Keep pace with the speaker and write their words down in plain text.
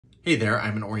Hey there,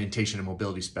 I'm an orientation and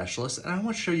mobility specialist, and I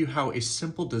want to show you how a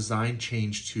simple design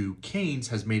change to canes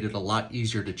has made it a lot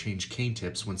easier to change cane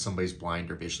tips when somebody's blind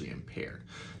or visually impaired.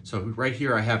 So right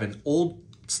here I have an old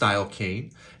style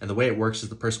cane, and the way it works is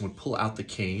the person would pull out the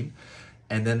cane,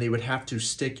 and then they would have to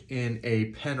stick in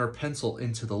a pen or pencil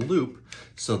into the loop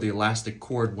so the elastic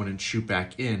cord wouldn't shoot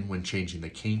back in when changing the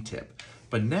cane tip.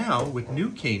 But now with new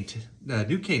canes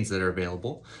that are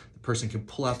available, the person can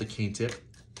pull out the cane tip,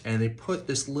 and they put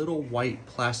this little white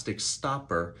plastic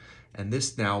stopper, and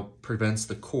this now prevents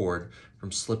the cord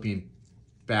from slipping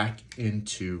back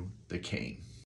into the cane.